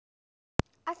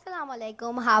Assalamu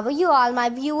alaikum. How are you all, my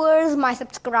viewers, my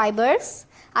subscribers?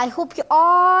 I hope you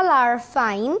all are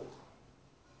fine.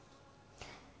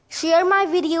 Share my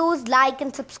videos, like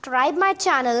and subscribe my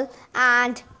channel,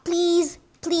 and please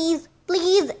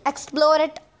explore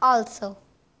it also.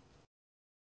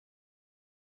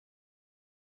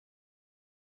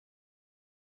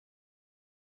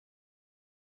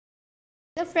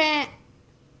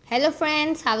 Hello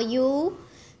friends, how are you?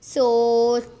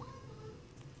 So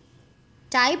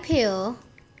type here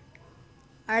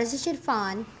Arzish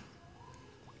Irfan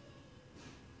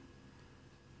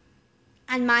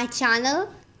and my channel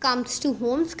comes to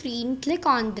home screen. Click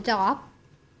on the top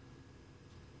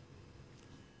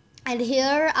and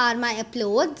here are my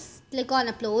uploads. Click on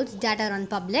uploads that are on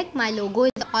public. My logo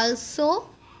is also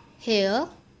here.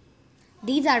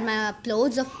 These are my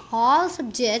uploads of all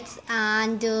subjects,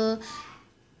 and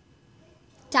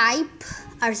type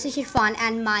Arzish Irfan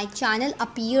and my channel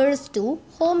appears to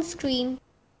home screen.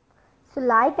 So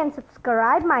like and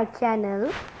subscribe my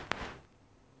channel.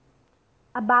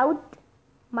 About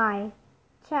my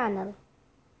channel,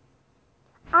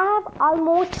 I have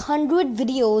almost 100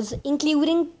 videos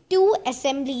including 2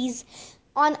 assemblies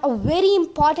on a very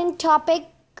important topic,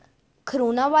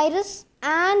 coronavirus,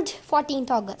 and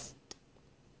 14th August.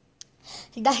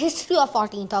 The history of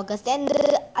 14th August and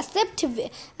accept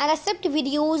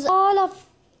videos, all of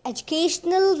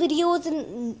educational videos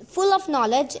and full of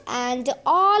knowledge and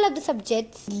all of the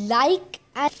subjects. Like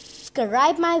and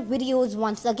subscribe my videos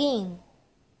once again.